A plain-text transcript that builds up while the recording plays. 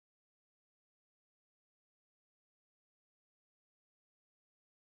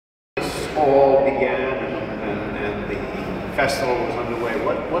fall began and the festival was underway,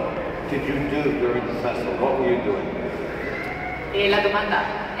 what did you do during the festival? What were you doing? E la domanda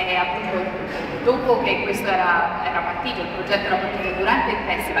è appunto, dopo che questo era partito, il progetto era partito durante il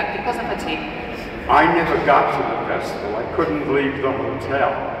festival, che cosa facevi? I never got to the festival. I couldn't leave the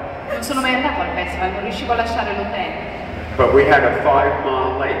hotel. Non sono mai andato al festival, non riuscivo a lasciare l'hotel. But we had a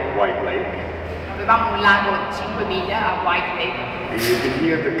 5-mile lake, White Lake. Avevamo un lago di 5 miglia a White Lake. And you could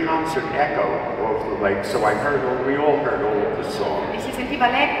hear the concert echo of the lake, so we all heard all of the songs. E si sentiva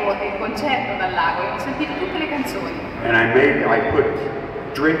l'eco del concerto dal lago e ho sentito tutte le canzoni. And I put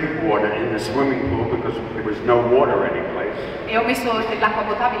drinking water in the swimming pool because there was no water anyplace. E ho messo dell'acqua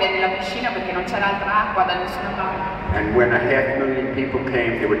potabile nella piscina perché non c'era altra acqua da nessuna parte. And when 500,000 people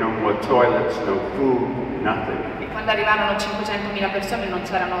came, there were no more toilets, no food, nothing. E quando arrivarono 500.000 persone non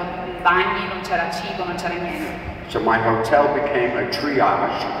c'erano bagni, non c'era cibo, non c'era niente. So my hotel became a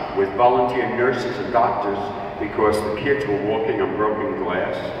triage with volunteer nurses and doctors because the kids were walking on broken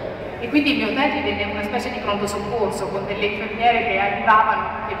glass. E quindi il mio hotel divenne una specie di pronto soccorso con delle infermiere che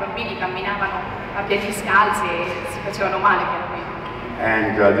arrivavano, i bambini camminavano a piedi scalzi e si facevano male chiaramente.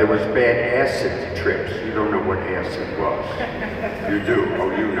 And there was bad acid trips. You don't know what acid was. You do.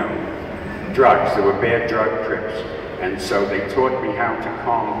 Oh, you know. Drugs. There were bad drug trips. And so they taught me how to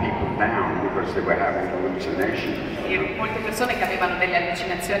calm people down because they were having hallucinations. E molte persone che avevano delle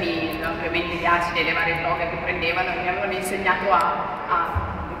allucinazioni, ovviamente gli acidi e le varie droghe che prendevano, mi avevano insegnato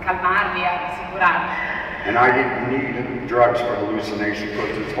a calmarli, a rassicurarli. And I didn't need drugs for hallucination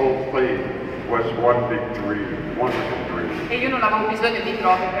because this whole thing was one big dream, wonderful dream. E io non avevo bisogno di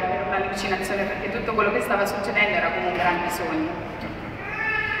droghe per avere un'allucinazione perché tutto quello che stava succedendo era come un grande sogno.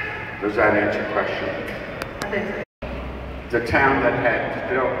 Does that answer your question? The town that had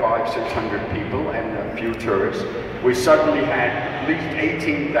 500-600 people and a few tourists, we suddenly had at least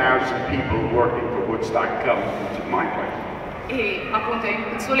 18,000 people working for Woodstock come to my place. E appunto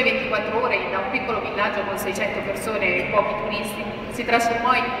in sole 24 ore da un piccolo villaggio con 600 persone e pochi turisti si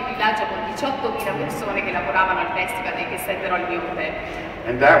trasformò in un villaggio con 18.000 persone che lavoravano al festival e che settero al mio hotel.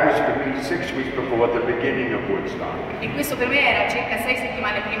 And that was for me 6 weeks before the beginning of Woodstock. E questo per me era circa 6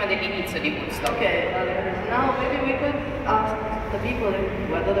 settimane prima dell'inizio di Woodstock. Okay, now maybe we could ask the people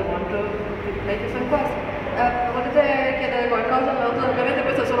whether they want to make some questions. Volete chiedere qualcosa? Ovviamente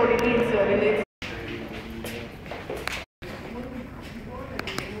questo è solo l'inizio.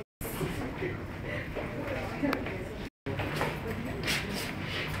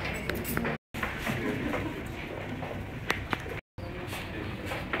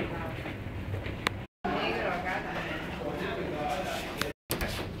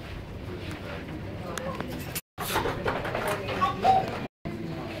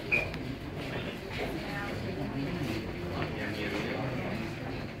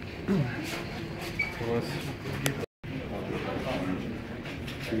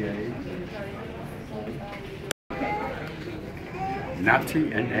 Nati,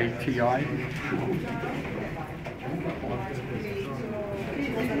 N-A-T-I.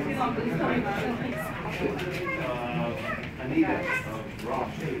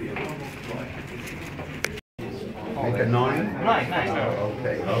 Make a 9? 9. Oh,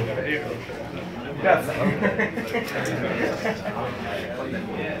 okay. Yes.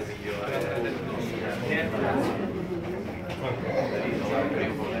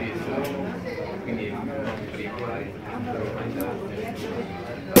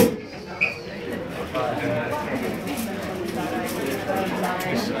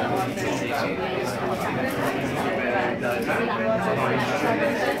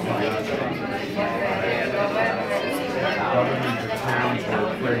 Government of towns were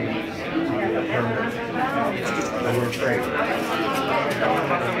afraid to get permits. They were afraid.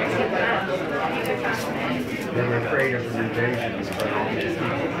 They were afraid of an invasion by all these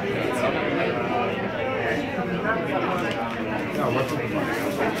people. No, it wasn't the money.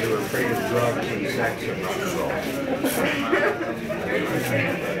 They were afraid of drugs and sex and rock and roll.